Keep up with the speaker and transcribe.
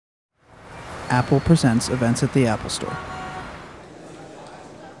Apple Presents events at the Apple Store.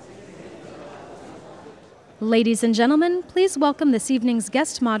 Ladies and gentlemen, please welcome this evening's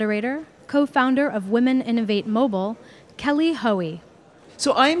guest moderator, co-founder of Women Innovate Mobile, Kelly Hoey.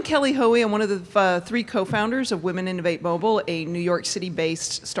 So I'm Kelly Hoey. I'm one of the three co-founders of Women Innovate Mobile, a New York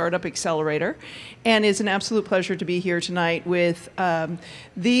City-based startup accelerator. And it's an absolute pleasure to be here tonight with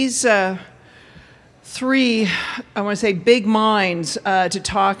these three, I want to say, big minds to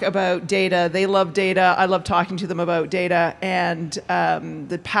talk about data. They love data. I love talking to them about data and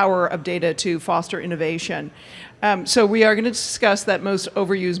the power of data to foster innovation. So we are going to discuss that most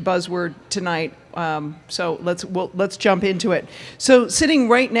overused buzzword tonight. So let's jump into it. So sitting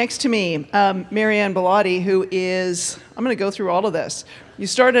right next to me, Marianne Bellotti, who is, I'm going to go through all of this. You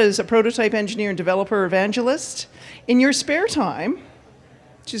started as a prototype engineer and developer evangelist. In your spare time,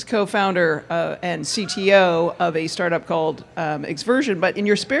 she's co-founder and CTO of a startup called Xversion, but in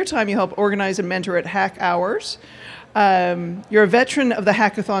your spare time you help organize and mentor at Hack Hours. You're a veteran of the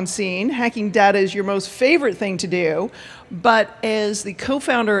hackathon scene. Hacking data is your most favorite thing to do, but as the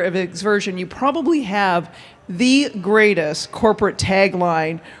co-founder of Xversion, you probably have the greatest corporate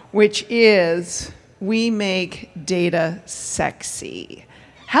tagline, which is, "We make data sexy."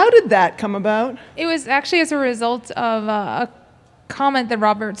 How did that come about? It was actually as a result of a comment that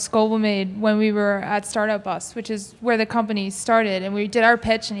Robert Scoble made when we were at Startup Bus, which is where the company started, and we did our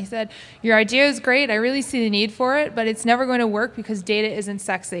pitch, and he said, "Your idea is great, I really see the need for it, but it's never going to work because data isn't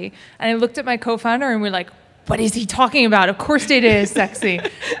sexy." And I looked at my co-founder and we're like, what is he talking about? Of course data is sexy.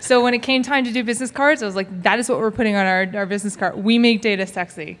 So when it came time to do business cards, I was like, that is what we're putting on our business card. We make data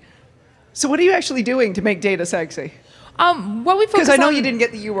sexy. So what are you actually doing to make data sexy? What we focus Because I know on, you didn't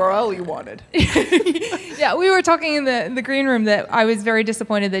get the URL you wanted. Yeah, we were talking in the green room that I was very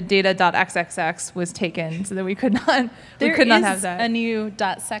disappointed that data.xxx was taken, so that we could not have that. There is a new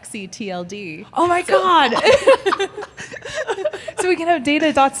 .sexy TLD. Oh my god! So we can have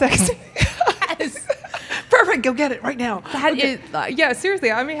data.sexy. Yes. Perfect. Go get it right now. That is, yeah,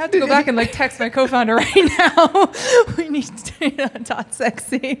 seriously. I may have to go back and text my co-founder right now. We need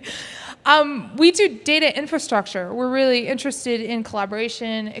data.sexy. We do data infrastructure. We're really interested in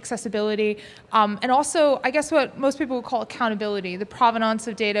collaboration, accessibility, and also, I guess, what most people would call accountability, the provenance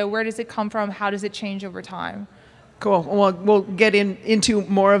of data. Where does it come from? How does it change over time? Cool. Well, we'll get into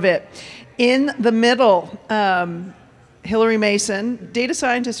more of it. In the middle, Hillary Mason, data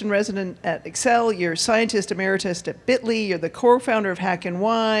scientist and resident at Excel. You're scientist emeritus at Bitly. You're the co-founder of Hack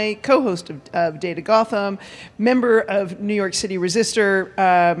NY, co-host of Data Gotham, member of New York City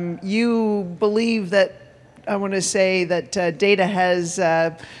Resistor. You believe that, I want to say that data has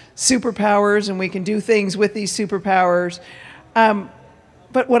superpowers and we can do things with these superpowers.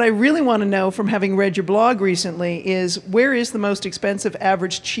 But what I really want to know from having read your blog recently is, where is the most expensive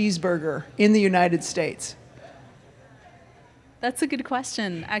average cheeseburger in the United States? That's a good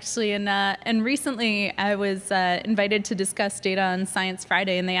question, actually. And recently I was invited to discuss data on Science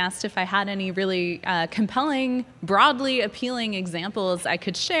Friday, and they asked if I had any really compelling, broadly appealing examples I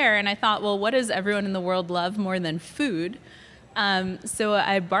could share. And I thought, well, what does everyone in the world love more than food? So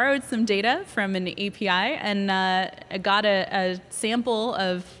I borrowed some data from an API and I got a sample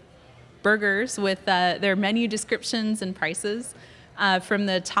of burgers with their menu descriptions and prices. From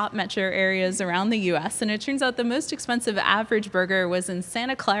the top metro areas around the US. And it turns out the most expensive average burger was in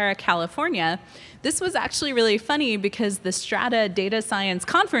Santa Clara, California. This was actually really funny because the Strata Data Science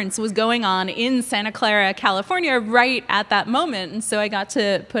Conference was going on in Santa Clara, California right at that moment. And so I got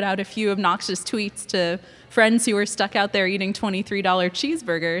to put out a few obnoxious tweets to friends who were stuck out there eating $23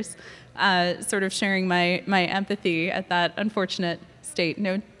 cheeseburgers, sort of sharing my empathy at that unfortunate state.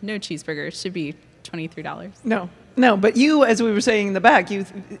 No cheeseburgers should be $23. No, but you, as we were saying in the back,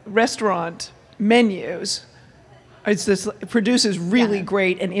 restaurant menus, it produces really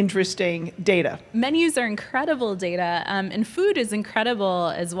great and interesting data. Menus are incredible data, and food is incredible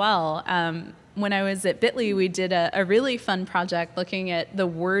as well. When I was at Bitly, we did a really fun project looking at the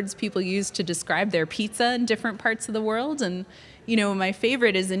words people use to describe their pizza in different parts of the world. And, my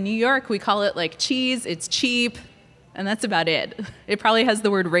favorite is in New York, we call it cheese, it's cheap, and that's about it. It probably has the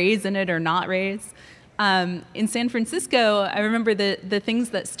word raise in it or not raise. In San Francisco, I remember the things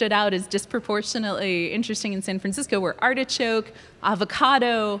that stood out as disproportionately interesting in San Francisco were artichoke,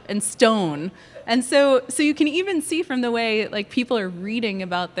 avocado, and stone. And so you can even see from the way people are reading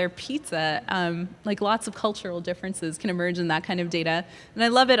about their pizza, lots of cultural differences can emerge in that kind of data. And I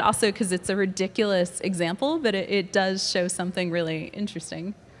love it also because it's a ridiculous example, but it does show something really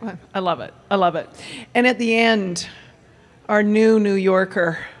interesting. I love it. And at the end, our new New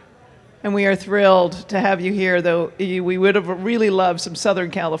Yorker, And we are thrilled to have you here, though we would have really loved some Southern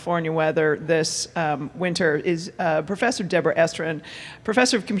California weather this winter, is Professor Deborah Estrin,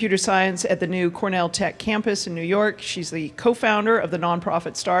 Professor of Computer Science at the new Cornell Tech campus in New York. She's the co-founder of the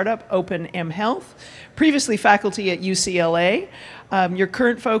nonprofit startup OpenMHealth, previously faculty at UCLA. Your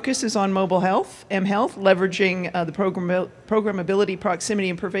current focus is on mobile health, mHealth, leveraging the programmability, proximity,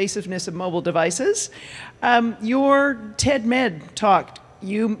 and pervasiveness of mobile devices. Your TED Med talk,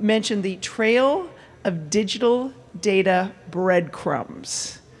 you mentioned the trail of digital data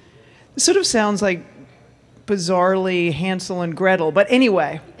breadcrumbs. This sort of sounds like bizarrely Hansel and Gretel, but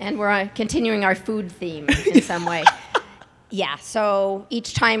anyway. And we're continuing our food theme in some way. Yeah, so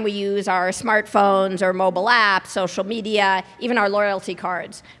each time we use our smartphones or mobile apps, social media, even our loyalty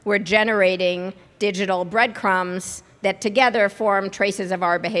cards, we're generating digital breadcrumbs that together form traces of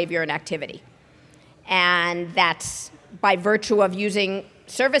our behavior and activity. And that's by virtue of using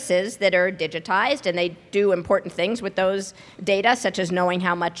services that are digitized, and they do important things with those data, such as knowing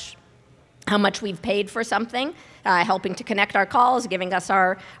how much we've paid for something, helping to connect our calls, giving us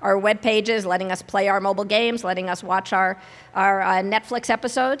our web pages, letting us play our mobile games, letting us watch our Netflix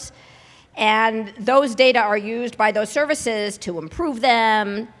episodes. And those data are used by those services to improve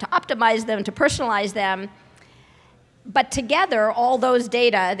them, to optimize them, to personalize them. But together, all those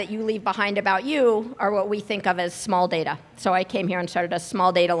data that you leave behind about you are what we think of as small data. So I came here and started a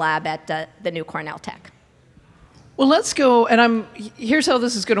small data lab at the new Cornell Tech. Well, let's go, and here's how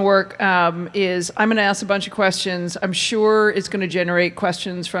this is going to work, is I'm going to ask a bunch of questions. I'm sure it's going to generate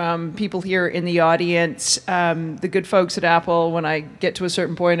questions from people here in the audience. The good folks at Apple, when I get to a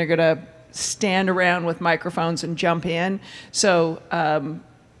certain point, are going to stand around with microphones and jump in. So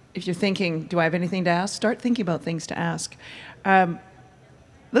if you're thinking, do I have anything to ask? Start thinking about things to ask.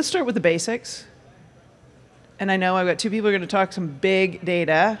 Let's start with the basics. And I know I've got two people who are going to talk some big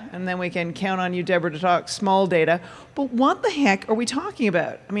data, and then we can count on you, Deborah, to talk small data. But what the heck are we talking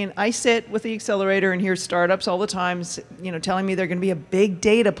about? I mean, I sit with the accelerator and hear startups all the time, telling me they're going to be a big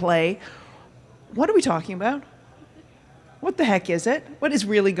data play. What are we talking about? What the heck is it? What is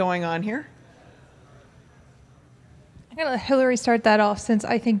really going on here? I'm going to let Hillary start that off, since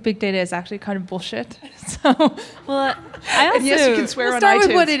I think big data is actually kind of bullshit. So, well, I also yes, you can swear we'll on start iTunes.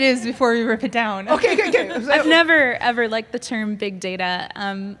 with what it is before we rip it down. Okay. I've never ever liked the term big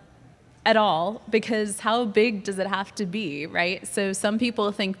data at all, because how big does it have to be, right? So some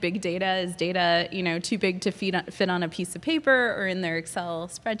people think big data is data, too big to fit on a piece of paper or in their Excel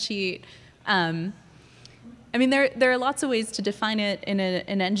spreadsheet. There are lots of ways to define it. In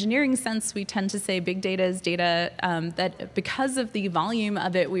an engineering sense, we tend to say big data is data that, because of the volume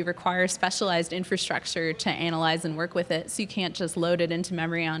of it, we require specialized infrastructure to analyze and work with it. So you can't just load it into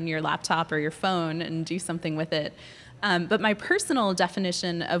memory on your laptop or your phone and do something with it. But my personal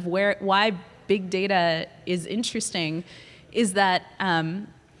definition of why big data is interesting is that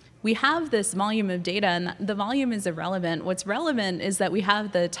we have this volume of data, and the volume is irrelevant. What's relevant is that we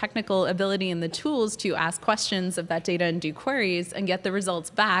have the technical ability and the tools to ask questions of that data and do queries and get the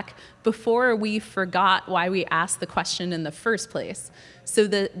results back before we forgot why we asked the question in the first place. So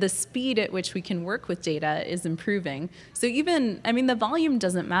the speed at which we can work with data is improving. So the volume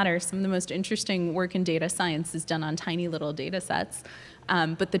doesn't matter. Some of the most interesting work in data science is done on tiny little data sets.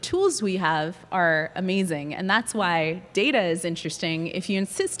 But the tools we have are amazing, and that's why data is interesting. If you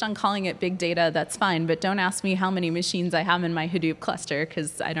insist on calling it big data, that's fine, but don't ask me how many machines I have in my Hadoop cluster,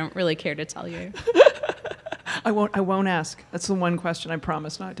 because I don't really care to tell you. I won't ask. That's the one question I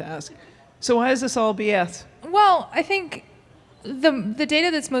promise not to ask. So why is this all BS? Well, I think the data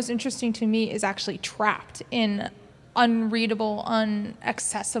that's most interesting to me is actually trapped in unreadable,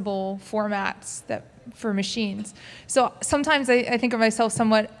 unaccessible formats for machines. So sometimes I think of myself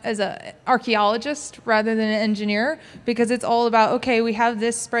somewhat as an archaeologist rather than an engineer, because it's all about, okay, we have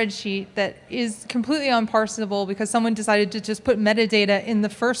this spreadsheet that is completely unparsable because someone decided to just put metadata in the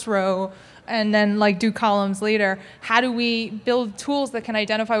first row and then do columns later. How do we build tools that can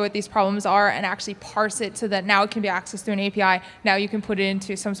identify what these problems are and actually parse it so that now it can be accessed through an API? Now you can put it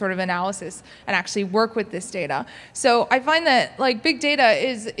into some sort of analysis and actually work with this data. So I find that big data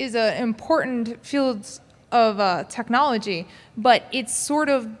is an important field of technology, but it's sort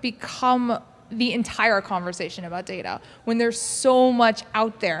of become the entire conversation about data when there's so much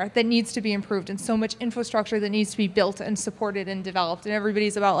out there that needs to be improved and so much infrastructure that needs to be built and supported and developed, and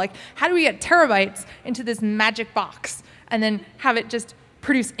everybody's about how do we get terabytes into this magic box and then have it just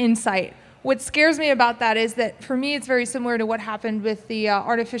produce insight what scares me about that is that for me, it's very similar to what happened with the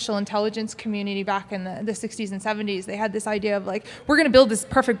artificial intelligence community back in the 60s and 70s. They had this idea of like, we're going to build this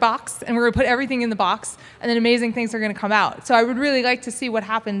perfect box and we're going to put everything in the box and then amazing things are going to come out. So I would really like to see what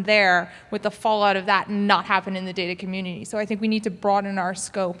happened there with the fallout of that and not happen in the data community. So I think we need to broaden our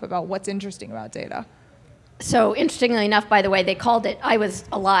scope about what's interesting about data. So interestingly enough, by the way, they called it, I was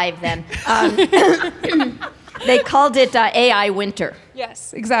alive then, they called it AI winter.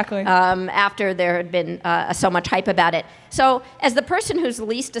 Yes, exactly. After there had been so much hype about it. So as the person who's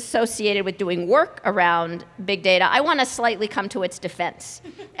least associated with doing work around big data, I want to slightly come to its defense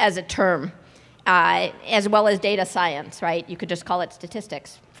as a term, as well as data science, right? You could just call it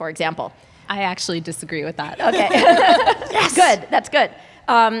statistics, for example. I actually disagree with that. Okay. Yes. Good, that's good.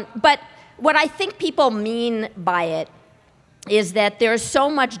 But what I think people mean by it is that there's so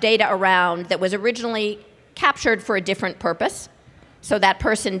much data around that was originally captured for a different purpose. So that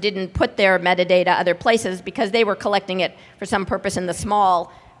person didn't put their metadata other places because they were collecting it for some purpose in the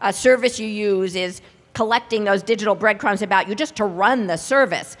small. A service you use is collecting those digital breadcrumbs about you just to run the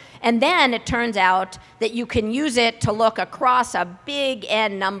service. And then it turns out that you can use it to look across a big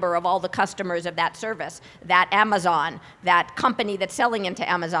N number of all the customers of that service, that Amazon, that company that's selling into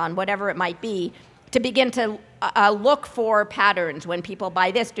Amazon, whatever it might be, to begin to look for patterns. When people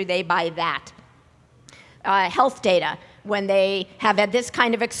buy this, do they buy that? Health data. When they have had this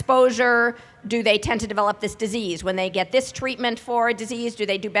kind of exposure, do they tend to develop this disease? When they get this treatment for a disease, do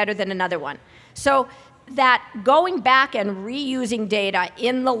they do better than another one? So that going back and reusing data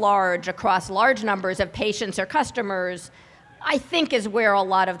in the large across large numbers of patients or customers, I think is where a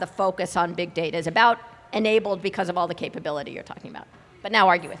lot of the focus on big data is about, enabled because of all the capability you're talking about. But now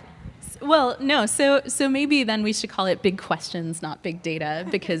argue with me. Well, no, so maybe then we should call it big questions, not big data,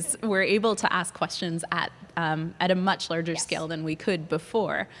 because we're able to ask questions at a much larger scale than we could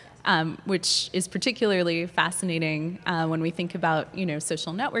before, which is particularly fascinating when we think about,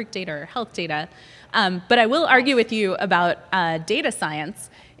 social network data or health data. But I will argue with you about data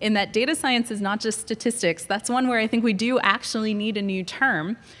science, in that data science is not just statistics. That's one where I think we do actually need a new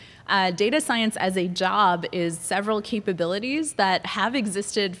term. Data science as a job is several capabilities that have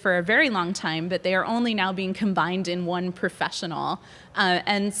existed for a very long time, but they are only now being combined in one professional.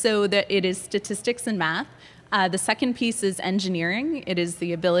 And so that it is statistics and math. The second piece is engineering. It is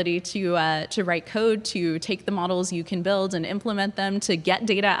the ability to write code, to take the models you can build and implement them, to get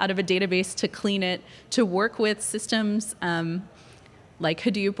data out of a database, to clean it, to work with systems like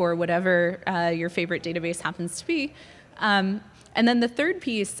Hadoop or whatever your favorite database happens to be. And then the third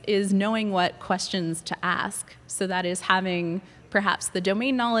piece is knowing what questions to ask. So that is having perhaps the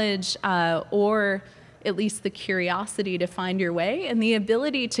domain knowledge or at least the curiosity to find your way and the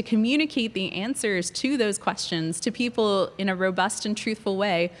ability to communicate the answers to those questions to people in a robust and truthful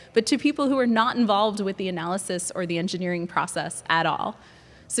way, but to people who are not involved with the analysis or the engineering process at all.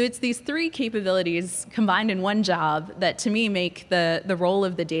 So it's these three capabilities combined in one job that to me make the role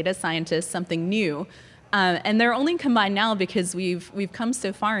of the data scientist something new. And they're only combined now because we've come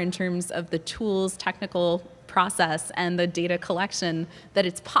so far in terms of the tools, technical process, and the data collection that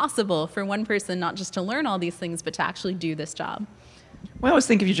it's possible for one person not just to learn all these things, but to actually do this job. Well, I always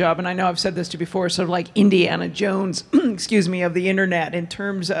think of your job, and I know I've said this to you before, sort of like Indiana Jones, excuse me, of the internet in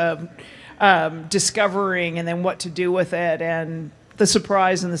terms of discovering and then what to do with it, and the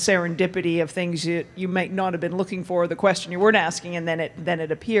surprise and the serendipity of things you might not have been looking for, the question you weren't asking, and then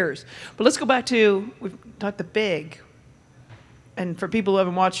it appears. But let's go back to, we've talked the big. And for people who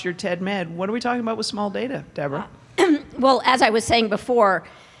haven't watched your TED Med, what are we talking about with small data, Deborah? Well, as I was saying before,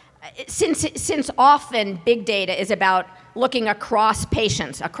 since often big data is about looking across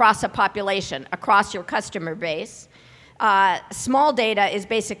patients, across a population, across your customer base, small data is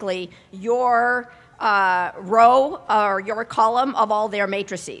basically your row or your column of all their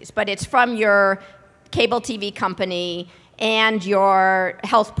matrices, but it's from your cable TV company and your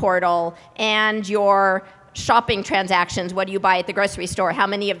health portal and your shopping transactions. What do you buy at the grocery store? How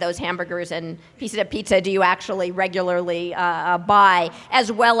many of those hamburgers and pieces of pizza do you actually regularly buy?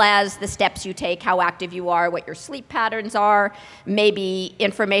 As well as the steps you take, how active you are, what your sleep patterns are, maybe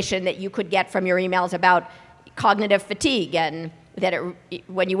information that you could get from your emails about cognitive fatigue, and that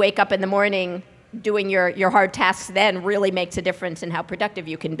when you wake up in the morning, doing your hard tasks then really makes a difference in how productive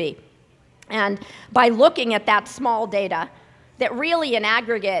you can be. And by looking at that small data that really in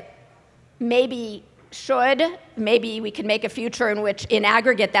aggregate maybe we can make a future in which in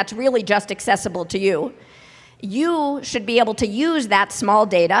aggregate that's really just accessible to you. You should be able to use that small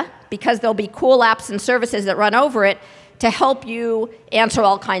data, because there'll be cool apps and services that run over it, to help you answer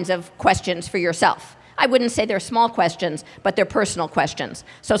all kinds of questions for yourself. I wouldn't say they're small questions, but they're personal questions.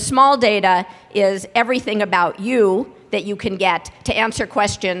 So small data is everything about you that you can get to answer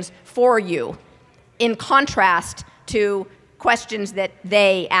questions for you, in contrast to questions that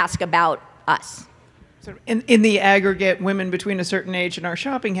they ask about us. So in the aggregate, women between a certain age and our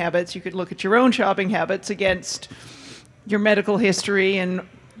shopping habits, you could look at your own shopping habits against your medical history and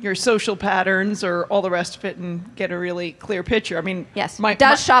your social patterns or all the rest of it and get a really clear picture. I mean, Yes.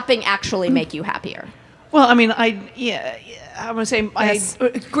 Does shopping actually make you happier? Well, I mean, I'm going to say Yes.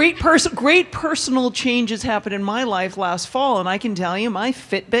 great personal changes happened in my life last fall, and I can tell you my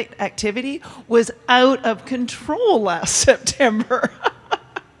Fitbit activity was out of control last September.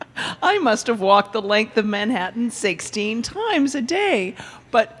 I must have walked the length of Manhattan 16 times a day.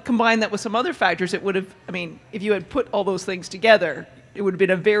 But combine that with some other factors, it would have, I mean, if you had put all those things together, it would have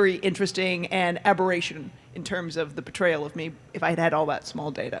been a very interesting and aberration in terms of the portrayal of me if I had had all that small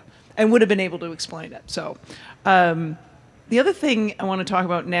data and would have been able to explain it. So the other thing I want to talk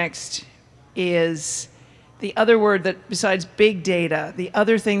about next is the other word that, besides big data, the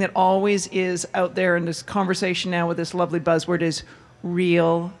other thing that always is out there in this conversation now with this lovely buzzword is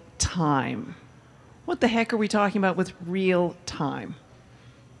real time. What the heck are we talking about with real time?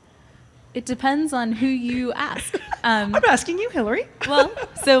 It depends on who you ask. I'm asking you, Hillary. Well,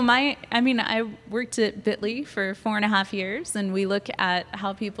 so I worked at Bitly for 4.5 years, and we look at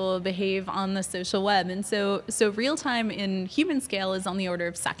how people behave on the social web. And so real time in human scale is on the order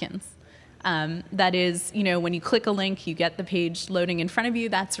of seconds. That is, when you click a link, you get the page loading in front of you.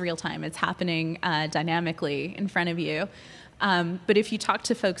 That's real time. It's happening dynamically in front of you. But if you talk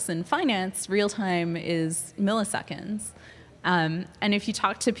to folks in finance, real time is milliseconds. And if you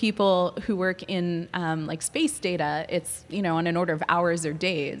talk to people who work in like space data, it's on an order of hours or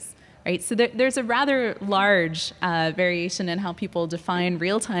days, right? So there's a rather large variation in how people define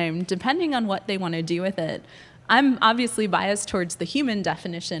real time, depending on what they want to do with it. I'm obviously biased towards the human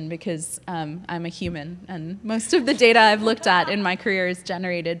definition because I'm a human, and most of the data I've looked at in my career is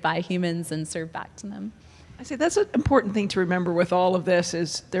generated by humans and served back to them. I say that's an important thing to remember with all of this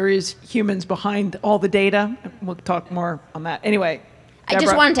is there is humans behind all the data. We'll talk more on that. Anyway, I just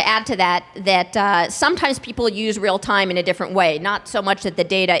Deborah. wanted to add to that sometimes people use real time in a different way. Not so much that the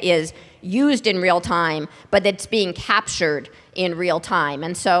data is used in real time, but that it's being captured in real time.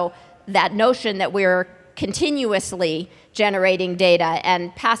 And so that notion that we're continuously generating data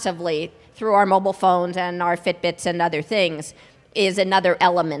and passively through our mobile phones and our Fitbits and other things is another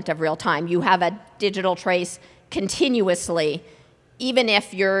element of real time. You have a digital trace continuously, even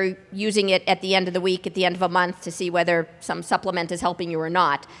if you're using it at the end of the week, at the end of a month to see whether some supplement is helping you or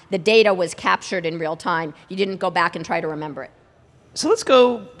not. The data was captured in real time. You didn't go back and try to remember it. So let's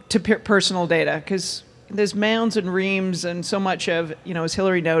go to personal data, because there's mounds and reams and so much of, as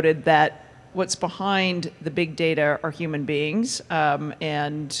Hillary noted, that what's behind the big data are human beings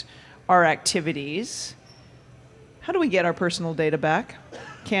and our activities. How do we get our personal data back?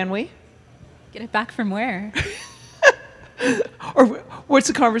 Can we? Get it back from where? Or what's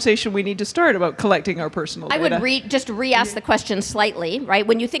the conversation we need to start about collecting our personal data? I would just re-ask the question slightly, right?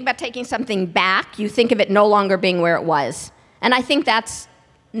 When you think about taking something back, you think of it no longer being where it was. And I think that's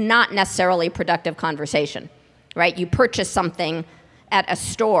not necessarily a productive conversation, right? You purchase something at a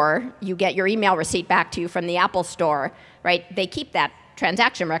store, you get your email receipt back to you from the Apple store, right? They keep that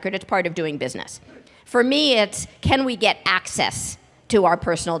transaction record. It's part of doing business. For me, it's can we get access to our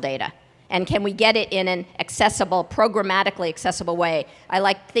personal data? And can we get it in an accessible, programmatically accessible way? I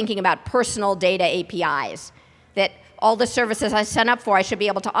like thinking about personal data APIs, that all the services I sign up for, I should be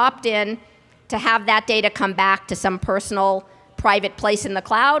able to opt in to have that data come back to some personal, private place in the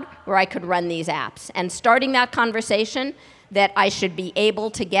cloud where I could run these apps. And starting that conversation that I should be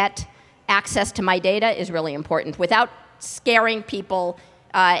able to get access to my data is really important without scaring people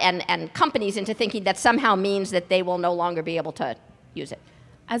and companies into thinking that somehow means that they will no longer be able to use it.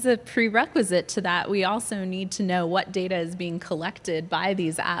 As a prerequisite to that, we also need to know what data is being collected by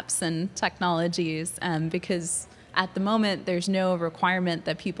these apps and technologies, because at the moment, there's no requirement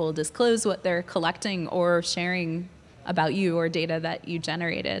that people disclose what they're collecting or sharing about you or data that you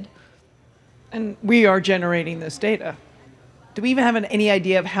generated. And we are generating this data. Do we even have any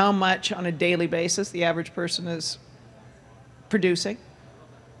idea of how much on a daily basis the average person is producing?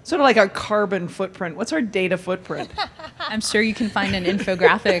 Sort of like our carbon footprint. What's our data footprint? I'm sure you can find an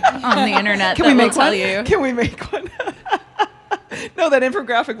infographic on the internet that will tell you. Can we make one? No, that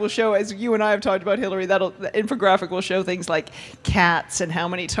infographic will show, as you and I have talked about, Hillary, the infographic will show things like cats and how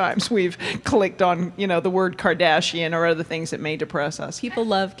many times we've clicked on, the word Kardashian or other things that may depress us. People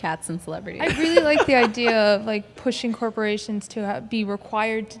love cats and celebrities. I really like the idea of like pushing corporations to be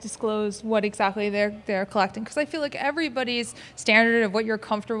required to disclose what exactly they're collecting, because I feel like everybody's standard of what you're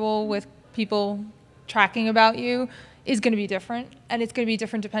comfortable with people tracking about you is going to be different, and it's going to be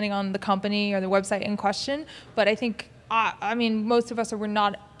different depending on the company or the website in question. But I think, most of us we're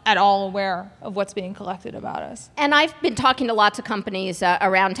not at all aware of what's being collected about us. And I've been talking to lots of companies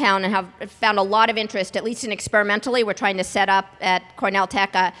around town and have found a lot of interest, at least in experimentally. We're trying to set up at Cornell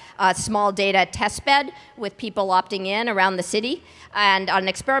Tech a small data test bed with people opting in around the city. And on an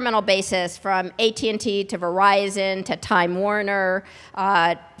experimental basis, from AT&T to Verizon to Time Warner,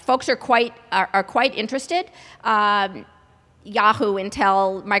 folks are quite interested. Yahoo,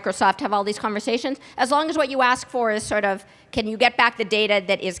 Intel, Microsoft have all these conversations. As long as what you ask for is sort of, can you get back the data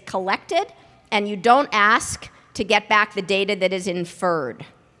that is collected, and you don't ask to get back the data that is inferred.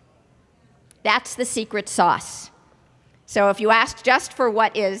 That's the secret sauce. So if you ask just for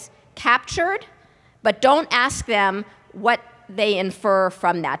what is captured, but don't ask them what they infer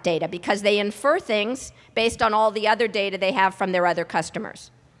from that data, because they infer things based on all the other data they have from their other customers.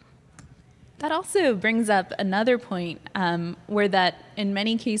 That also brings up another point where that in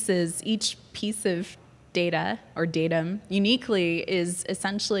many cases, each piece of data or datum uniquely is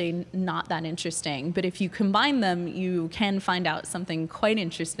essentially not that interesting. But if you combine them, you can find out something quite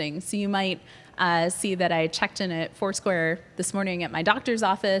interesting. So you might see that I checked in at Foursquare this morning at my doctor's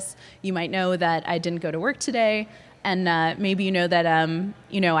office. You might know that I didn't go to work today. And maybe you know that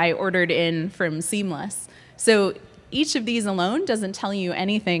I ordered in from Seamless. So each of these alone doesn't tell you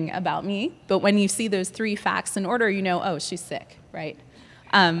anything about me, but when you see those three facts in order, you know, oh, she's sick, right?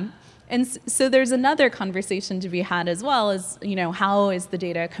 And so there's another conversation to be had as well as, how is the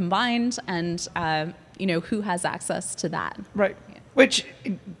data combined and, who has access to that? Right. Yeah. Which,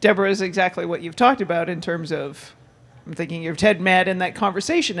 Deborah, is exactly what you've talked about in terms of, I'm thinking of Ted Madd in that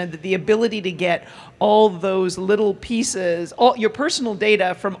conversation, and the ability to get all those little pieces, all your personal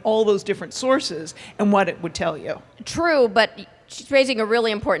data from all those different sources and what it would tell you. True, but she's raising a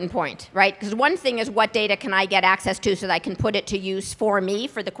really important point, right? Because one thing is, what data can I get access to so that I can put it to use for me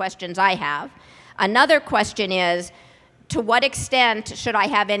for the questions I have? Another question is, to what extent should I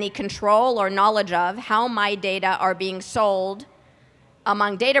have any control or knowledge of how my data are being sold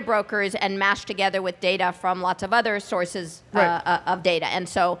among data brokers and mashed together with data from lots of other sources of data? And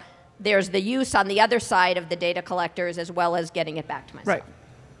so there's the use on the other side of the data collectors as well as getting it back to myself.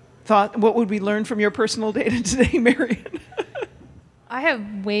 Right. What would we learn from your personal data today, Marion? I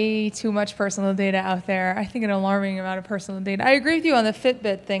have way too much personal data out there. I think an alarming amount of personal data. I agree with you on the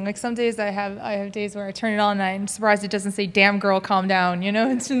Fitbit thing. Like some days I have days where I turn it on and I'm surprised it doesn't say, "Damn girl, calm down."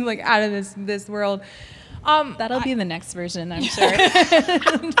 It's just like out of this world. That'll be the next version, I'm sure.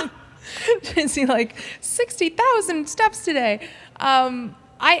 See, like 60,000 steps today.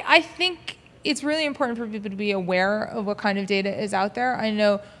 I think it's really important for people to be aware of what kind of data is out there. I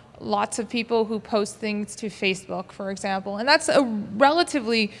know lots of people who post things to Facebook, for example, and that's a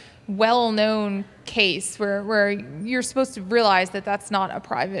relatively well-known case where you're supposed to realize that that's not a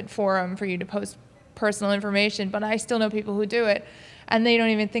private forum for you to post personal information, but I still know people who do it, and they don't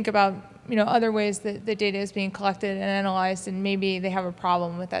even think about other ways that the data is being collected and analyzed, and maybe they have a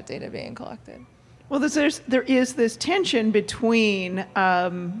problem with that data being collected. Well, there is this tension between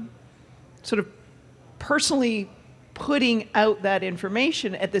sort of personally putting out that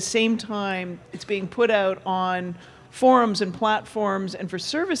information at the same time it's being put out on forums and platforms and for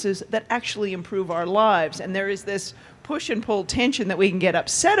services that actually improve our lives. And there is this push and pull tension that we can get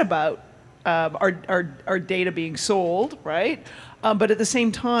upset about our data being sold, right? But at the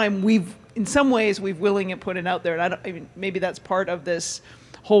same time, in some ways we've willing and put it out there. And maybe that's part of this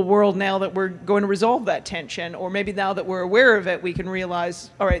whole world now that we're going to resolve that tension, or maybe now that we're aware of it, we can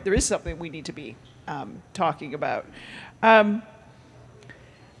realize, all right, there is something we need to be talking about. Hillary,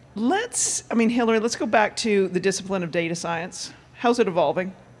 let's go back to the discipline of data science. How's it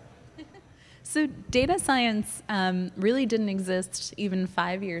evolving? So data science really didn't exist even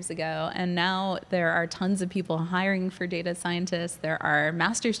 5 years ago, and now there are tons of people hiring for data scientists. There are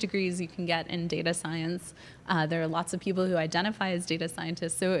master's degrees you can get in data science. There are lots of people who identify as data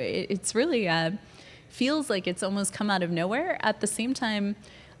scientists. So it's really feels like it's almost come out of nowhere. At the same time,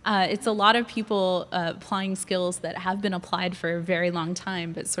 it's a lot of people applying skills that have been applied for a very long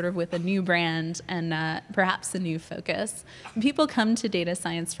time, but sort of with a new brand and perhaps a new focus. And people come to data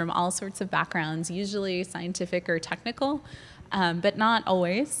science from all sorts of backgrounds, usually scientific or technical. but not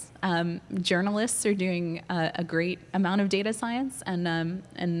always. Journalists are doing a great amount of data science,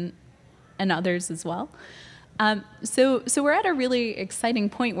 and others as well. So we're at a really exciting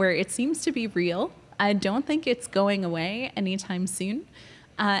point where it seems to be real. I don't think it's going away anytime soon.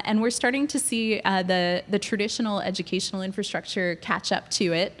 And we're starting to see the traditional educational infrastructure catch up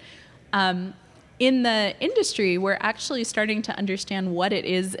to it. In the industry, we're actually starting to understand what it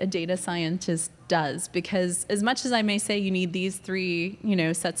is a data scientist does, because as much as I may say you need these three,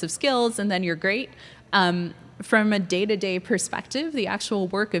 sets of skills and then you're great, from a day-to-day perspective, the actual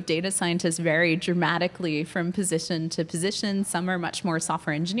work of data scientists vary dramatically from position to position. Some are much more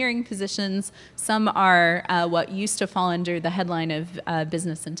software engineering positions. Some are what used to fall under the headline of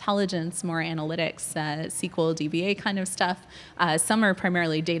business intelligence, more analytics, SQL, DBA kind of stuff. Some are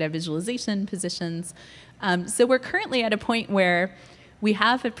primarily data visualization positions. So we're currently at a point where we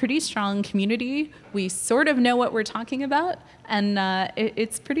have a pretty strong community. We sort of know what we're talking about, and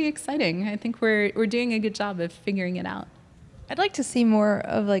it's pretty exciting. I think we're doing a good job of figuring it out. I'd like to see more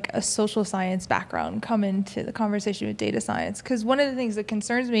of like a social science background come into the conversation with data science, because one of the things that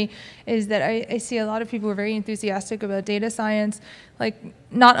concerns me is that I see a lot of people who are very enthusiastic about data science, like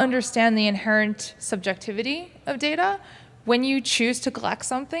not understand the inherent subjectivity of data. When you choose to collect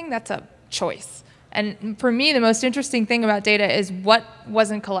something, that's a choice. And for me, the most interesting thing about data is what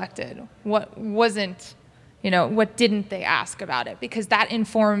wasn't collected, what wasn't, what didn't they ask about it? Because that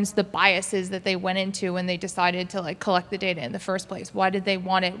informs the biases that they went into when they decided to collect the data in the first place. Why did they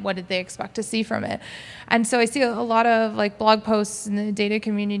want it? What did they expect to see from it? And so I see a lot of blog posts in the data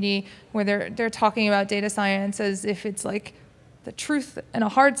community where they're talking about data science as if it's like the truth and a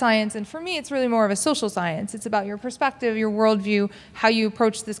hard science. And for me, it's really more of a social science. It's about your perspective, your worldview, how you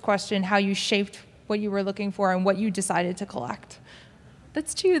approach this question, how you shaped what you were looking for and what you decided to collect.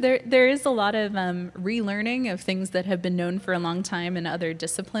 That's true. There is a lot of relearning of things that have been known for a long time in other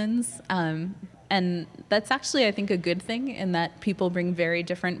disciplines. And that's actually, I think, a good thing in that people bring very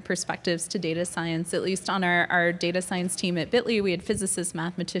different perspectives to data science. At least on our data science team at Bitly, we had physicists,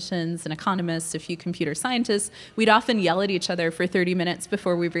 mathematicians, and economists, a few computer scientists. We'd often yell at each other for 30 minutes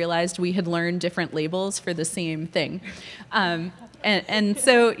before we realized we had learned different labels for the same thing. And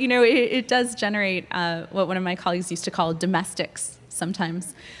so, it does generate what one of my colleagues used to call domestics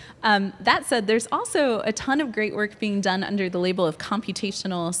sometimes. That said, there's also a ton of great work being done under the label of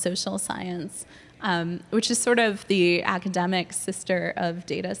computational social science, which is sort of the academic sister of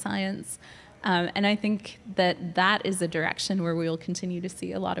data science. And I think that is a direction where we will continue to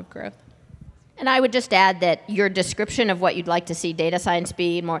see a lot of growth. And I would just add that your description of what you'd like to see data science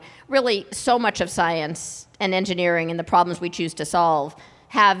be, really so much of science and engineering and the problems we choose to solve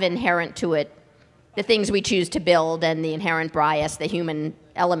have inherent to it the things we choose to build and the inherent bias, the human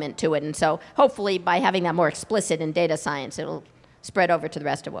element to it. And so hopefully by having that more explicit in data science, it'll spread over to the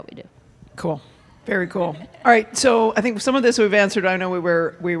rest of what we do. Cool. Very cool. All right, so I think some of this we've answered. I know we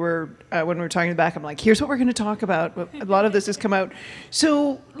were when we were talking back, I'm like, here's what we're going to talk about. But a lot of this has come out.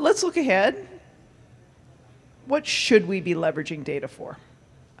 So let's look ahead. What should we be leveraging data for?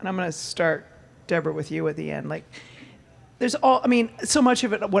 And I'm going to start, Deborah, with you at the end. There's so much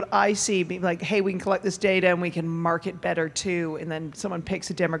of it, what I see, being like, hey, we can collect this data and we can market better too. And then someone picks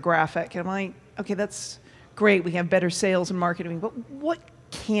a demographic. And I'm like, okay, that's great. We have better sales and marketing. But what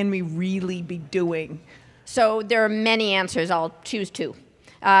can we really be doing? So there are many answers. I'll choose two.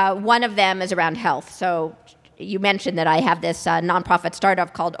 One of them is around health. So you mentioned that I have this nonprofit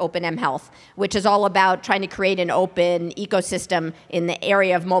startup called OpenM Health, which is all about trying to create an open ecosystem in the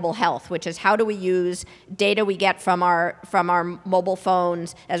area of mobile health, which is how do we use data we get from our mobile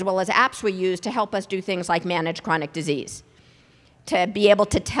phones as well as apps we use to help us do things like manage chronic disease. To be able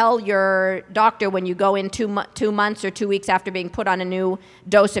to tell your doctor when you go in 2 months or 2 weeks after being put on a new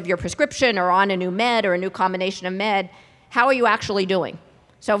dose of your prescription or on a new med or a new combination of med, how are you actually doing?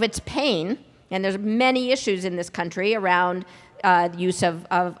 So if it's pain, and there's many issues in this country around the use of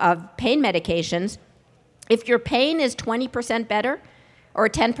pain medications, if your pain is 20% better or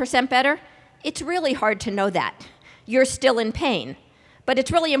 10% better, it's really hard to know that. You're still in pain. But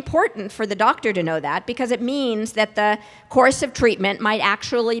it's really important for the doctor to know that because it means that the course of treatment might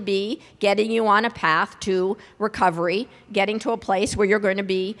actually be getting you on a path to recovery, getting to a place where you're going to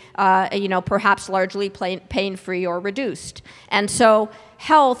be, perhaps largely pain-free or reduced. And so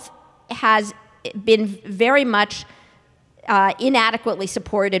health has been very much inadequately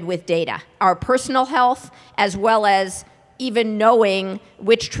supported with data. Our personal health, as well as even knowing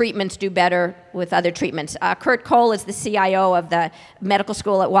which treatments do better with other treatments. Kurt Cole is the CIO of the medical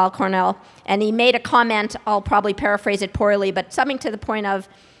school at Weill Cornell, and he made a comment, I'll probably paraphrase it poorly, but something to the point of,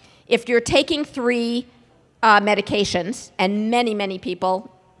 if you're taking 3 medications, and many, many people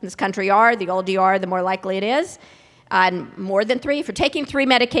in this country are, the older you are, the more likely it is, and more than 3, if you're taking 3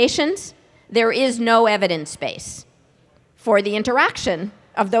 medications, there is no evidence base for the interaction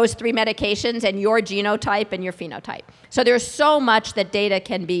of those 3 medications and your genotype and your phenotype. So there's so much that data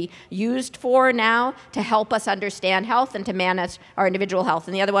can be used for now to help us understand health and to manage our individual health.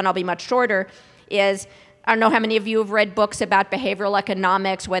 And the other one, I'll be much shorter, is I don't know how many of you have read books about behavioral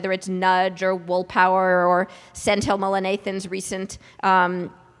economics, whether it's Nudge or Willpower or Senthil Mullainathan's recent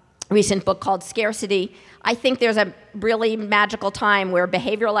book called Scarcity. I think there's a really magical time where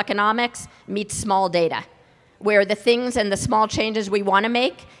behavioral economics meets small data, where the things and the small changes we want to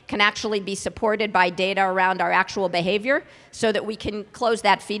make can actually be supported by data around our actual behavior so that we can close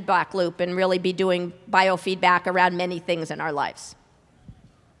that feedback loop and really be doing biofeedback around many things in our lives.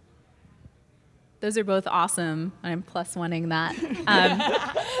 Those are both awesome. I'm +1ing that.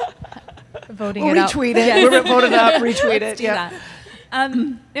 Voting We'll it out. retweet it. We'll vote it up, retweet it. Do Yeah. that.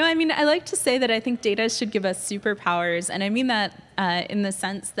 No, I mean, I like to say that I think data should give us superpowers, and I mean that in the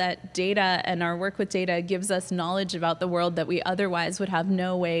sense that data and our work with data gives us knowledge about the world that we otherwise would have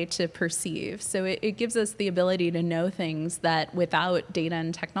no way to perceive. So it gives us the ability to know things that without data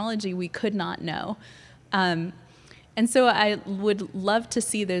and technology we could not know. And so I would love to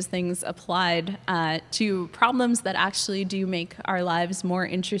see those things applied to problems that actually do make our lives more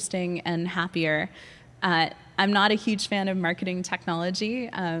interesting and happier. I'm not a huge fan of marketing technology.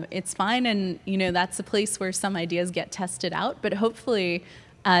 It's fine, and that's a place where some ideas get tested out, but hopefully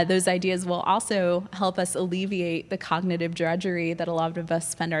those ideas will also help us alleviate the cognitive drudgery that a lot of us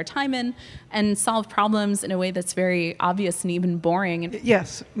spend our time in and solve problems in a way that's very obvious and even boring.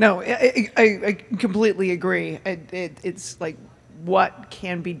 Yes. No, I completely agree. It's like what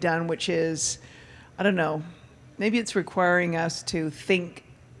can be done, which is, I don't know, maybe it's requiring us to think,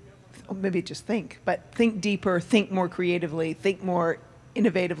 maybe just think, but think deeper, think more creatively, think more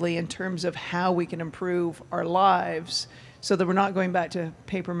innovatively in terms of how we can improve our lives so that we're not going back to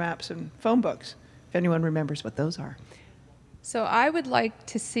paper maps and phone books, if anyone remembers what those are. So I would like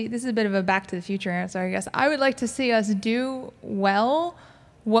to see, this is a bit of a back to the future answer, I guess. I would like to see us do well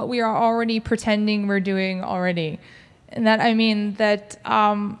what we are already pretending we're doing already. And that I mean that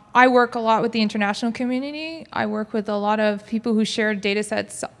I work a lot with the international community. I work with a lot of people who share data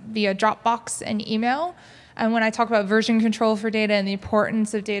sets via Dropbox and email. And when I talk about version control for data and the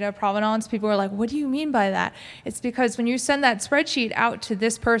importance of data provenance, people are like, what do you mean by that? It's because when you send that spreadsheet out to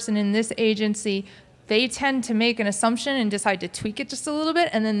this person in this agency, they tend to make an assumption and decide to tweak it just a little bit,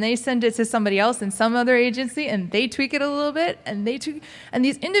 and then they send it to somebody else in some other agency, and they tweak it a little bit, and they tweak. And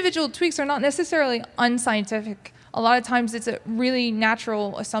these individual tweaks are not necessarily unscientific. A lot of times it's a really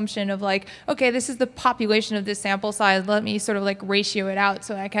natural assumption of like, okay, this is the population of this sample size. Let me sort of like ratio it out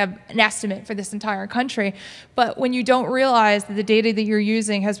so I can have an estimate for this entire country. But when you don't realize that the data that you're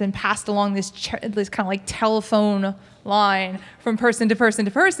using has been passed along this kind of like telephone line from person to person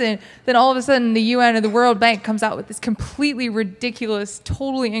to person, then all of a sudden the UN or the World Bank comes out with this completely ridiculous,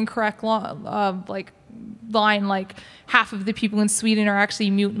 totally incorrect line, like half of the people in Sweden are actually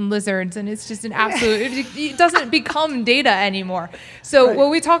mutant lizards, and it's just an absolute, it doesn't become data anymore. So right. What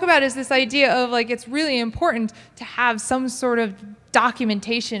we talk about is this idea of like, it's really important to have some sort of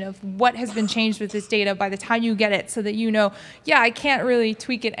documentation of what has been changed with this data by the time you get it, so that you know, yeah, I can't really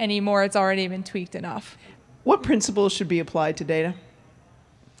tweak it anymore, it's already been tweaked enough. What principles should be applied to data?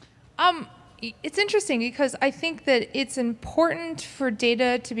 It's interesting because I think that it's important for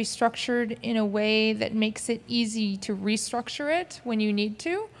data to be structured in a way that makes it easy to restructure it when you need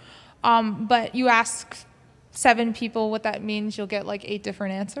to. But you ask 7 people what that means, you'll get like 8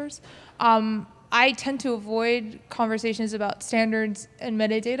 different answers. I tend to avoid conversations about standards and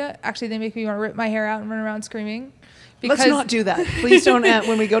metadata. Actually, they make me want to rip my hair out and run around screaming. Let's not do that. Please don't,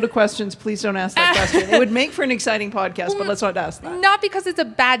 when we go to questions, please don't ask that question. It would make for an exciting podcast, but let's not ask that. Not because it's a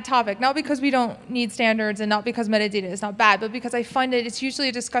bad topic, not because we don't need standards, and not because metadata is not bad, but because I find that it's usually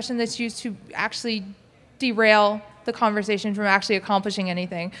a discussion that's used to actually derail the conversation from actually accomplishing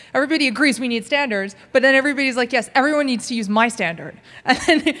anything. Everybody agrees we need standards, but then everybody's like, yes, everyone needs to use my standard. And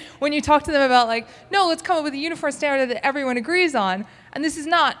then when you talk to them about like, no, let's come up with a uniform standard that everyone agrees on, and this is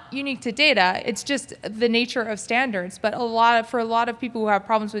not unique to data, it's just the nature of standards. But for a lot of people who have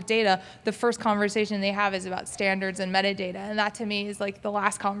problems with data, the first conversation they have is about standards and metadata, and that to me is like the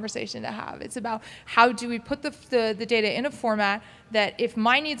last conversation to have. It's about how do we put the data in a format that if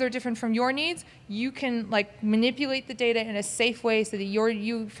my needs are different from your needs, you can like manipulate the data in a safe way so that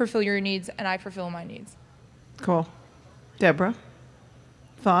you fulfill your needs and I fulfill my needs. Cool. Deborah,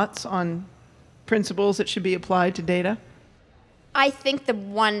 thoughts on principles that should be applied to data? I think the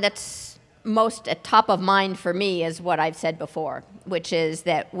one that's most top of mind for me is what I've said before, which is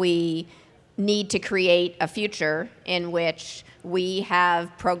that we need to create a future in which we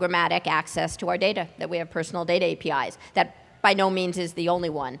have programmatic access to our data, that we have personal data APIs. That by no means is the only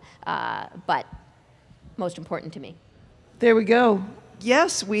one, but most important to me. There we go.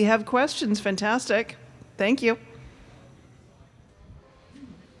 Yes, we have questions. Fantastic. Thank you.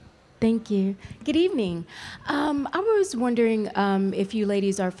 Thank you. Good evening. I was wondering if you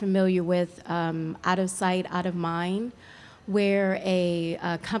ladies are familiar with Out of Sight, Out of Mind, where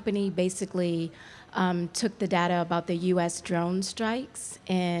a company basically took the data about the U.S. drone strikes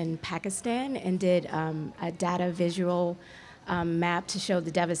in Pakistan and did a data visual map to show the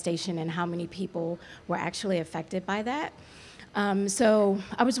devastation and how many people were actually affected by that. So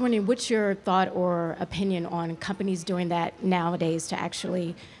I was wondering, what's your thought or opinion on companies doing that nowadays to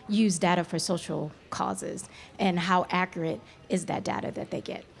actually use data for social causes, and how accurate is that data that they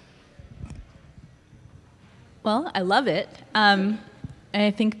get? Well, I love it.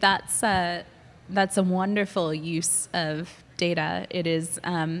 I think that's a wonderful use of data. It is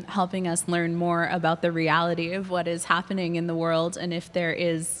helping us learn more about the reality of what is happening in the world, and if there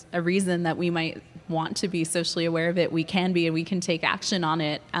is a reason that we might want to be socially aware of it, we can be, and we can take action on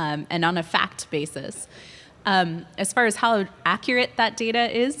it, and on a fact basis. As far as how accurate that data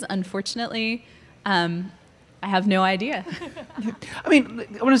is, unfortunately, I have no idea. I mean,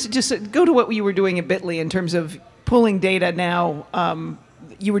 I want to just go to what you were doing at Bitly in terms of pulling data now.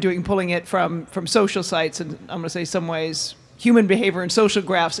 You were pulling it from social sites, and I'm going to say some ways human behavior and social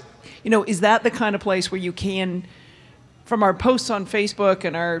graphs. Is that the kind of place where you can, from our posts on Facebook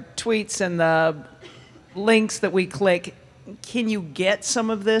and our tweets and the links that we click, can you get some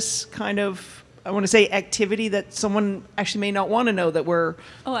of this kind of, I want to say, activity that someone actually may not want to know, that we're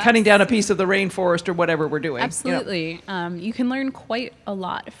cutting down a piece of the rainforest or whatever we're doing? Absolutely. You can learn quite a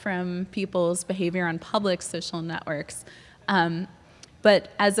lot from people's behavior on public social networks. But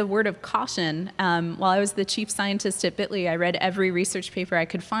as a word of caution, while I was the chief scientist at Bitly, I read every research paper I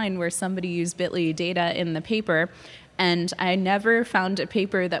could find where somebody used Bitly data in the paper. And I never found a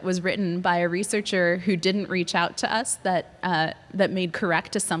paper that was written by a researcher who didn't reach out to us that made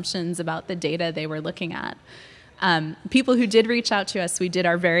correct assumptions about the data they were looking at. People who did reach out to us, we did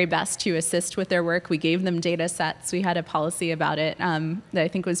our very best to assist with their work. We gave them data sets. We had a policy about it that I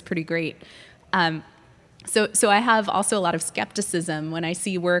think was pretty great. So I have also a lot of skepticism when I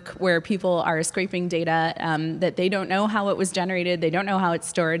see work where people are scraping data that they don't know how it was generated, they don't know how it's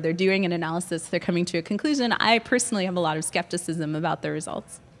stored, they're doing an analysis, they're coming to a conclusion. I personally have a lot of skepticism about the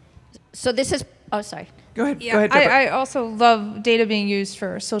results. So this is, oh, sorry. Go ahead. Yeah, Go ahead, Deborah. I also love data being used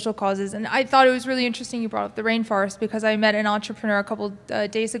for social causes, and I thought it was really interesting you brought up the rainforest, because I met an entrepreneur a couple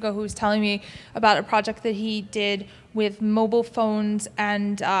days ago who was telling me about a project that he did with mobile phones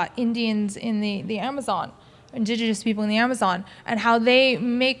and Indians in the Amazon, indigenous people in the Amazon, and how they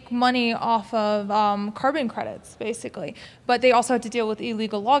make money off of carbon credits, basically. But they also had to deal with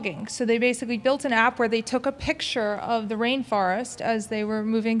illegal logging. So they basically built an app where they took a picture of the rainforest as they were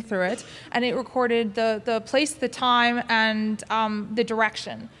moving through it, and it recorded the place, the time, and the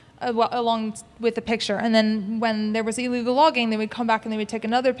direction along with the picture. And then when there was illegal logging, they would come back and they would take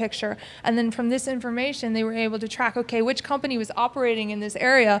another picture. And then from this information, they were able to track, okay, which company was operating in this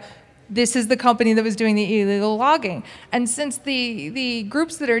area. This is the company that was doing the illegal logging. And since the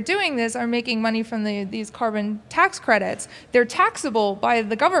groups that are doing this are making money from these carbon tax credits, they're taxable by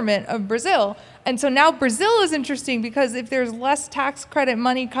the government of Brazil. And so now Brazil is interesting, because if there's less tax credit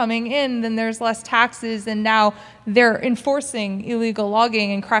money coming in, then there's less taxes, and now they're enforcing illegal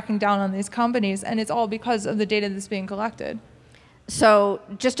logging and cracking down on these companies, and it's all because of the data that's being collected. So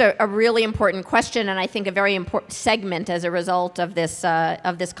just a really important question, and I think a very important segment as a result of this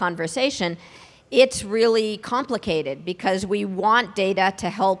conversation. It's really complicated because we want data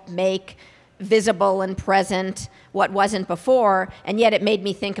to help make visible and present what wasn't before, and yet it made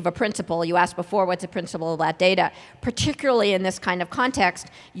me think of a principle. You asked before, what's the principle of that data? Particularly in this kind of context,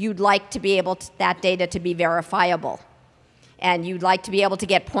 you'd like to be able that data to be verifiable. And you'd like to be able to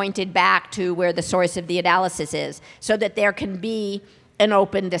get pointed back to where the source of the analysis is, so that there can be an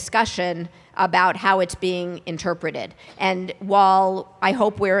open discussion about how it's being interpreted. And while I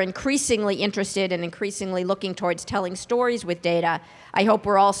hope we're increasingly interested and increasingly looking towards telling stories with data, I hope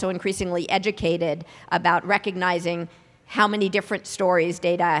we're also increasingly educated about recognizing how many different stories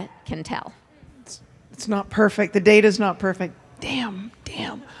data can tell. It's not perfect. The data's not perfect. Damn.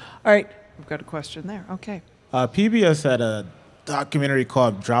 All right, we've got a question there. Okay. PBS had a documentary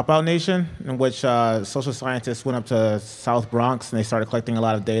called Dropout Nation, in which social scientists went up to South Bronx and they started collecting a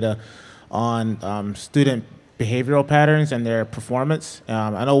lot of data on student behavioral patterns and their performance.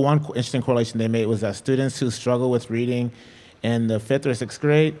 I know one interesting correlation they made was that students who struggle with reading in the 5th or 6th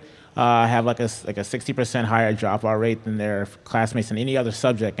grade have like a 60% higher dropout rate than their classmates in any other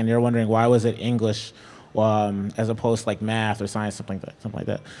subject, and you're wondering why was it English as opposed to like math or science, something like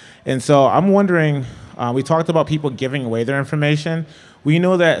that. And so I'm wondering, we talked about people giving away their information. We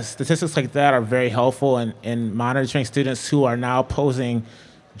know that statistics like that are very helpful in monitoring students who are now posing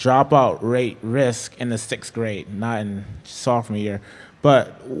dropout rate risk in the 6th grade, not in sophomore year.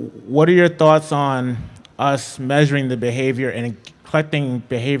 But what are your thoughts on us measuring the behavior and collecting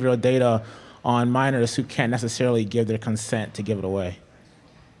behavioral data on minors who can't necessarily give their consent to give it away?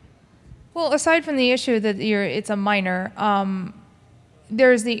 Well, aside from the issue that it's a minor,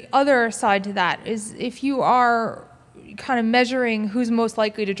 there's the other side to that, is if you are kind of measuring who's most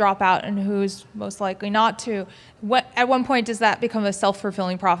likely to drop out and who's most likely not to, at one point does that become a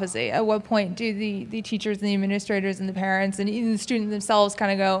self-fulfilling prophecy? At what point do the teachers and the administrators and the parents and even the students themselves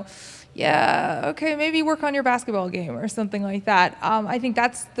kind of go, yeah, okay, maybe work on your basketball game or something like that? I think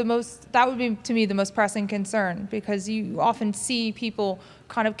that would be, to me, the most pressing concern, because you often see people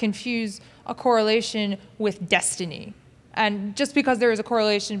kind of confuse a correlation with destiny. And just because there is a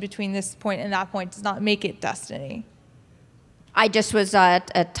correlation between this point and that point does not make it destiny. I just was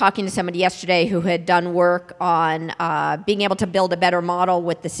talking to somebody yesterday who had done work on being able to build a better model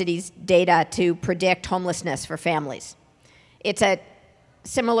with the city's data to predict homelessness for families. It's a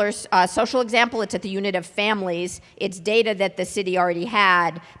similar social example. It's at the unit of families. It's data that the city already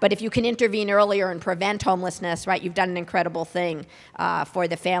had, but if you can intervene earlier and prevent homelessness, right, you've done an incredible thing for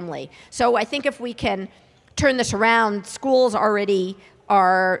the family. So I think if we can turn this around, schools already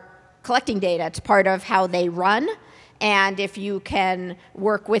are collecting data. It's part of how they run. And if you can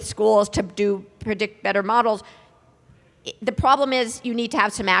work with schools to predict better models, the problem is you need to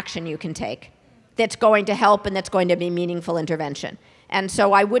have some action you can take that's going to help and that's going to be meaningful intervention. And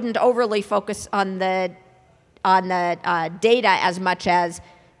so I wouldn't overly focus on the data as much as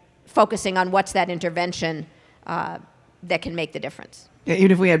focusing on what's that intervention that can make the difference. Yeah,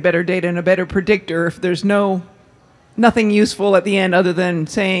 even if we had better data and a better predictor, if there's nothing useful at the end other than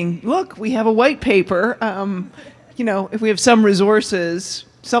saying, look, we have a white paper, if we have some resources,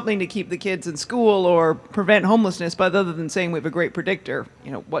 something to keep the kids in school or prevent homelessness, but other than saying we have a great predictor,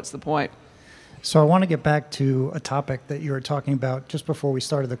 what's the point? So I want to get back to a topic that you were talking about just before we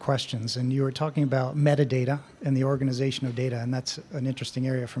started the questions, and you were talking about metadata and the organization of data, and that's an interesting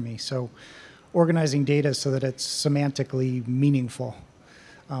area for me. So organizing data so that it's semantically meaningful.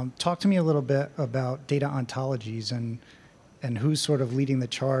 Talk to me a little bit about data ontologies and who's sort of leading the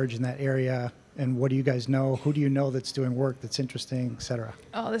charge in that area, and what do you guys know? Who do you know that's doing work that's interesting, et cetera?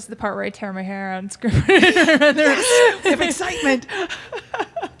 Oh, this is the part where I tear my hair out and scream. Yes, we have excitement.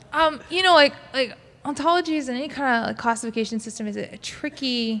 Like ontologies and any kind of like classification system is a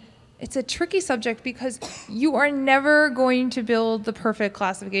tricky subject, because you are never going to build the perfect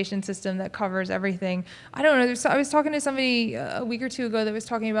classification system that covers everything. I don't know. I was talking to somebody a week or two ago that was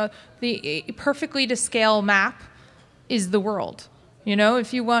talking about the perfectly to scale map is the world.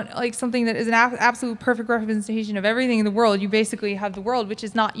 If you want like something that is an absolute perfect representation of everything in the world, you basically have the world, which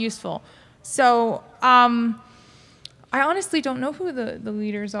is not useful. So I honestly don't know who the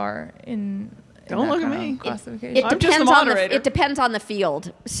leaders are in Don't look at me. Classification. I'm just the moderator. It depends on the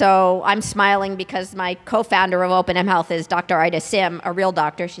field. So I'm smiling because my co-founder of OpenM Health is Dr. Ida Sim, a real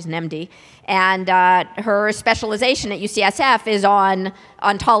doctor. She's an MD. And her specialization at UCSF is on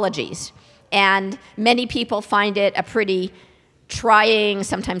ontologies. And many people find it a pretty trying,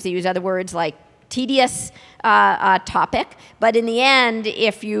 sometimes they use other words like tedious topic. But in the end,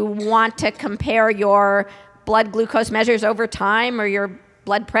 if you want to compare your blood glucose measures over time or your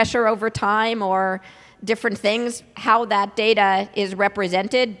blood pressure over time or different things, how that data is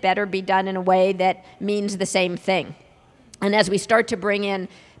represented better be done in a way that means the same thing. And as we start to bring in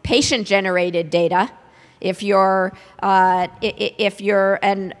patient-generated data, if you're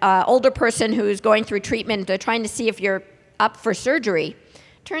an older person who's going through treatment, they're trying to see if you're up for surgery,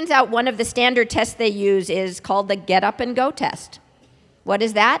 turns out one of the standard tests they use is called the Get Up and Go test. What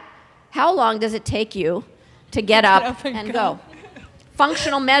is that? How long does it take you to get up and go?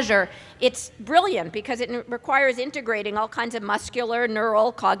 Functional measure. It's brilliant because it requires integrating all kinds of muscular,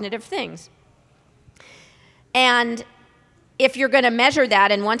 neural, cognitive things. And if you're going to measure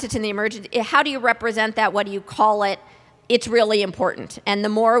that, and once it's in the emergency, how do you represent that? What do you call it? It's really important. And the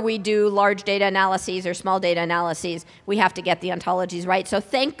more we do large data analyses or small data analyses, we have to get the ontologies right. So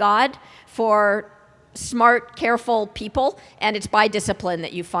thank God for smart, careful people, and it's by discipline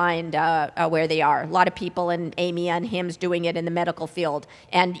that you find where they are. A lot of people, and Amy and him's doing it in the medical field.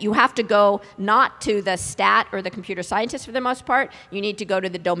 And you have to go not to the stat or the computer scientists for the most part. You need to go to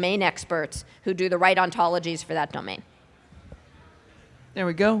the domain experts who do the right ontologies for that domain. There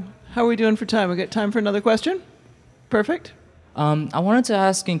we go. How are we doing for time? We got time for another question? Perfect. I wanted to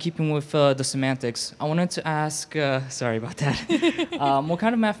ask, in keeping with the semantics, I wanted to ask, sorry about that, what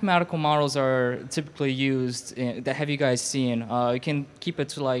kind of mathematical models are typically used that have you guys seen? You can keep it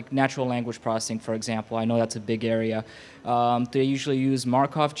to like natural language processing, for example. I know that's a big area. They usually use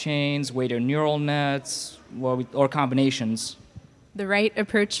Markov chains, weighted neural nets, or combinations. The right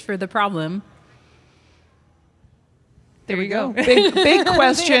approach for the problem. There we go. Big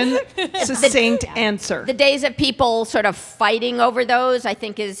question, succinct answer. The days of people sort of fighting over those, I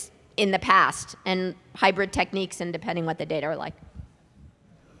think, is in the past, and hybrid techniques and depending what the data are like.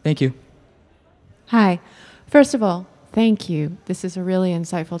 Thank you. Hi. First of all, thank you. This is a really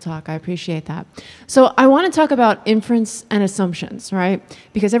insightful talk. I appreciate that. So I want to talk about inference and assumptions, right?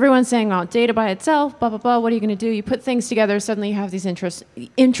 Because everyone's saying, oh, data by itself, blah, blah, blah, what are you going to do? You put things together, suddenly you have these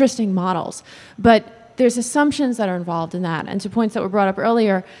interesting models. But there's assumptions that are involved in that. And to points that were brought up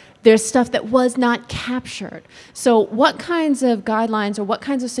earlier, there's stuff that was not captured. So what kinds of guidelines or what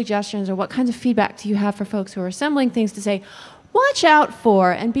kinds of suggestions or what kinds of feedback do you have for folks who are assembling things to say, watch out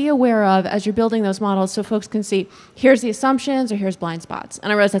for and be aware of as you're building those models so folks can see, here's the assumptions or here's blind spots?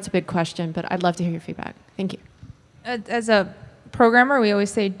 And I realize that's a big question, but I'd love to hear your feedback. Thank you. As a programmer, we always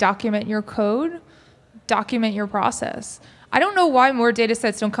say document your code, document your process. I don't know why more data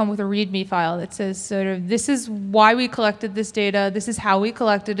sets don't come with a README file that says sort of, this is why we collected this data, this is how we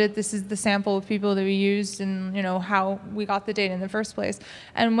collected it, this is the sample of people that we used, and how we got the data in the first place.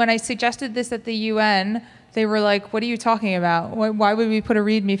 And when I suggested this at the UN, they were like, what are you talking about? Why would we put a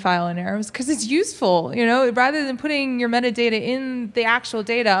README file in there? It was because it's useful, rather than putting your metadata in the actual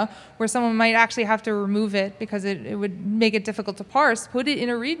data where someone might actually have to remove it because it would make it difficult to parse, put it in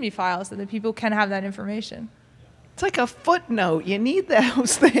a README file so that people can have that information. It's like a footnote. You need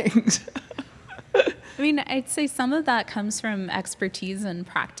those things. I mean, I'd say some of that comes from expertise and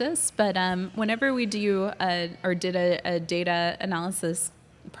practice, but whenever we did a data analysis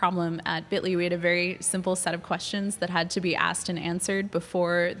problem at Bitly, we had a very simple set of questions that had to be asked and answered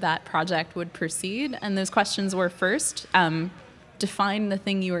before that project would proceed. And those questions were first, define the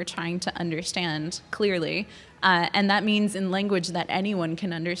thing you are trying to understand clearly. And that means in language that anyone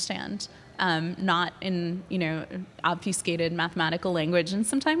can understand. Not in, obfuscated mathematical language. And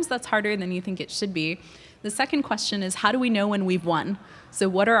sometimes that's harder than you think it should be. The second question is, how do we know when we've won? So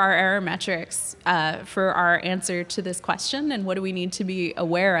what are our error metrics for our answer to this question? And what do we need to be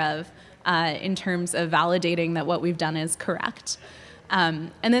aware of in terms of validating that what we've done is correct?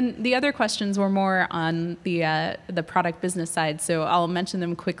 And then the other questions were more on the product business side. So I'll mention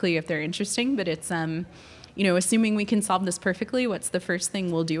them quickly if they're interesting, but it's, assuming we can solve this perfectly, what's the first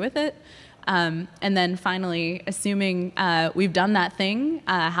thing we'll do with it? And then finally, assuming we've done that thing,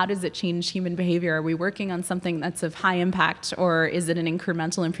 how does it change human behavior? Are we working on something that's of high impact, or is it an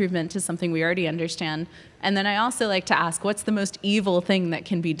incremental improvement to something we already understand? And then I also like to ask, what's the most evil thing that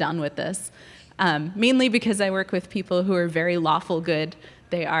can be done with this? Mainly because I work with people who are very lawful good.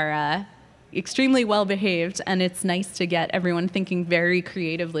 They are extremely well behaved, and it's nice to get everyone thinking very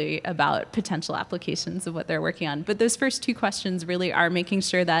creatively about potential applications of what they're working on. But those first two questions really are making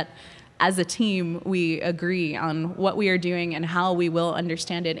sure that as a team, we agree on what we are doing and how we will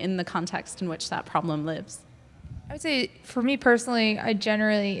understand it in the context in which that problem lives. I would say, for me personally, I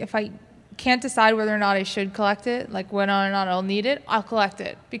generally, if I can't decide whether or not I should collect it, like whether or not I'll need it, I'll collect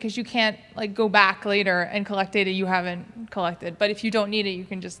it. Because you can't go back later and collect data you haven't collected. But if you don't need it, you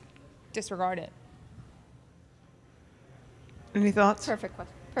can just disregard it. Any thoughts? Perfect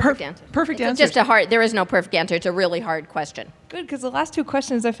question. Perfect answer. Perfect it's answer. Just there is no perfect answer. It's a really hard question. Good, because the last two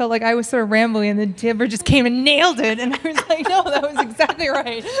questions I felt like I was sort of rambling, and then Deborah just came and nailed it, and I was like, no, that was exactly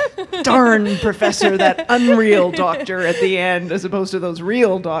right. Darn, Professor, that unreal doctor at the end, as opposed to those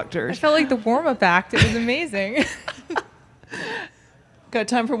real doctors. I felt like the warm-up act. It was amazing. Got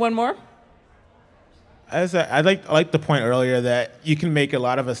time for one more? I like the point earlier that you can make a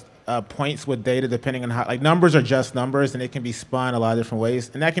lot of points with data depending on how, numbers are just numbers, and it can be spun a lot of different ways,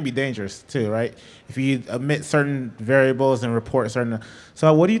 and that can be dangerous too, right? If you omit certain variables and report certain.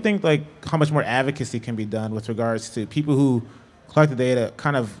 So what do you think, how much more advocacy can be done with regards to people who collect the data,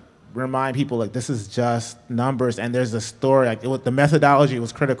 kind of remind people this is just numbers, and there's a story. The methodology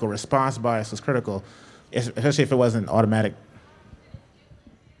was critical, response bias was critical, especially if it wasn't automatic.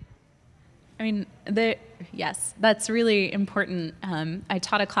 I mean, yes, that's really important. I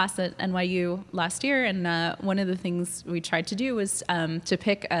taught a class at NYU last year, and one of the things we tried to do was to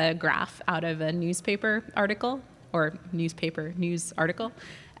pick a graph out of a newspaper article, or newspaper news article,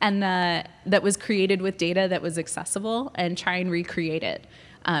 and that was created with data that was accessible, and try and recreate it.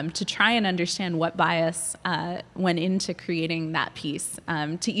 To try and understand what bias went into creating that piece,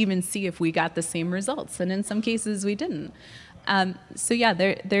 to even see if we got the same results. And in some cases, we didn't. So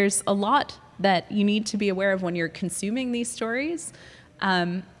yeah, there's a lot that you need to be aware of when you're consuming these stories.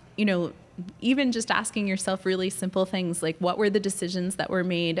 Even just asking yourself really simple things like, what were the decisions that were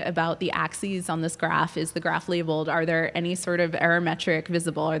made about the axes on this graph? Is the graph labeled? Are there any sort of error metric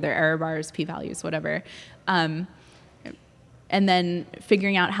visible? Are there error bars, p-values, whatever? And then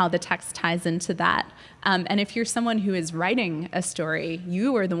figuring out how the text ties into that. And if you're someone who is writing a story,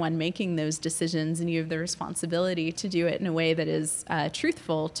 you are the one making those decisions, and you have the responsibility to do it in a way that is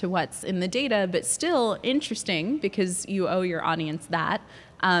truthful to what's in the data, but still interesting because you owe your audience that.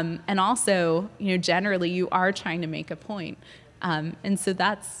 And also, generally you are trying to make a point. And so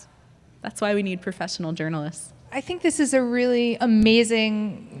that's why we need professional journalists. I think this is a really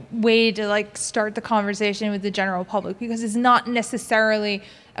amazing way to start the conversation with the general public, because it's not necessarily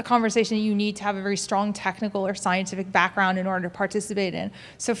a conversation that you need to have a very strong technical or scientific background in order to participate in.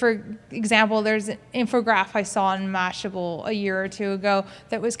 So for example, there's an infographic I saw on Mashable a year or two ago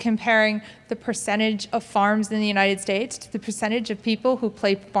that was comparing the percentage of farms in the United States to the percentage of people who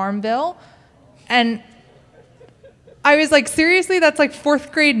play Farm Bill. And I was like, seriously, that's like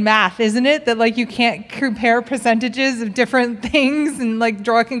fourth grade math, isn't it? That you can't compare percentages of different things and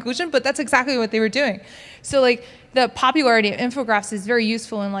draw a conclusion, but that's exactly what they were doing. So the popularity of infographics is very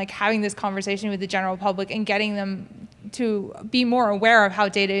useful in having this conversation with the general public and getting them to be more aware of how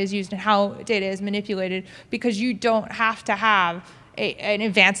data is used and how data is manipulated, because you don't have to have an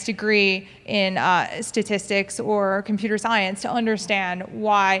advanced degree in statistics or computer science to understand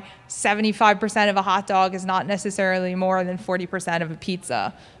why 75% of a hot dog is not necessarily more than 40% of a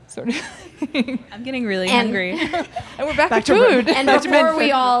pizza. Sort of. I'm getting really hungry. And we're back to food. And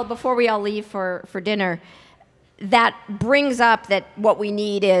before we all leave for dinner, that brings up that what we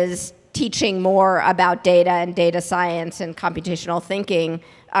need is teaching more about data and data science and computational thinking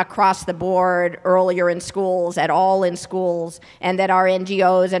across the board earlier in schools, in schools, and that our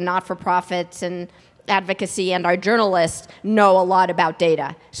NGOs and not-for-profits and advocacy and our journalists know a lot about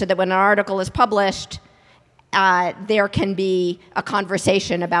data, so that when an article is published, there can be a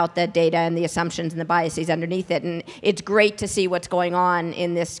conversation about the data and the assumptions and the biases underneath it. And it's great to see what's going on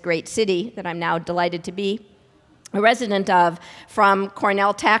in this great city that I'm now delighted to be a resident of, from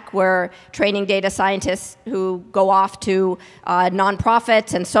Cornell Tech. We're training data scientists who go off to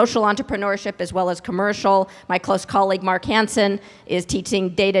nonprofits and social entrepreneurship as well as commercial. My close colleague Mark Hansen is teaching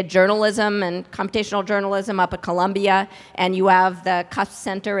data journalism and computational journalism up at Columbia, and you have the Cusp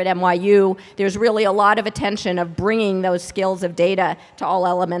Center at NYU. There's really a lot of attention of bringing those skills of data to all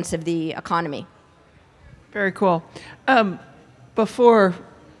elements of the economy. Very cool. Before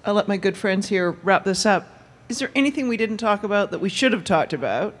I let my good friends here wrap this up, is there anything we didn't talk about that we should have talked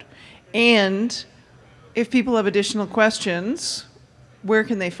about? And if people have additional questions, where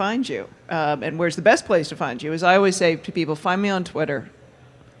can they find you? And where's the best place to find you? As I always say to people, find me on Twitter,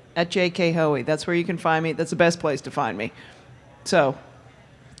 @JKHoey. That's where you can find me. That's the best place to find me. So.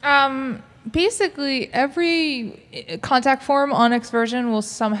 Basically, every contact form on Xversion will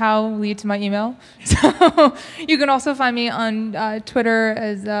somehow lead to my email. So you can also find me on Twitter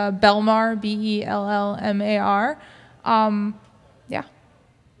as Bellmar, Bellmar. Yeah.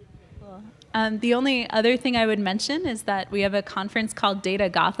 The only other thing I would mention is that we have a conference called Data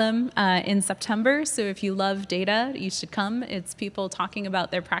Gotham in September. So if you love data, you should come. It's people talking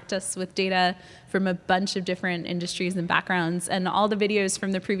about their practice with data from a bunch of different industries and backgrounds. And all the videos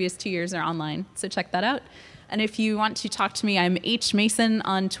from the previous 2 years are online. So check that out. And if you want to talk to me, I'm H. Mason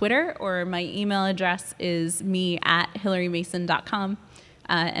on Twitter, or my email address is me@hillarymason.com.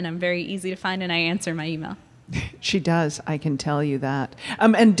 And I'm very easy to find, and I answer my email. She does, I can tell you that.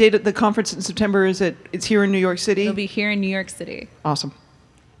 And the conference in September, it's here in New York City? It'll be here in New York City. Awesome.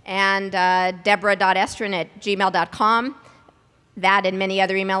 And Deborah.Estrin@gmail.com. That and many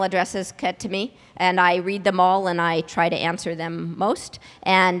other email addresses get to me, and I read them all, and I try to answer them most.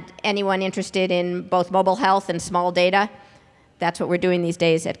 And anyone interested in both mobile health and small data, that's what we're doing these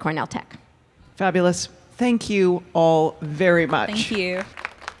days at Cornell Tech. Fabulous. Thank you all very much. Thank you.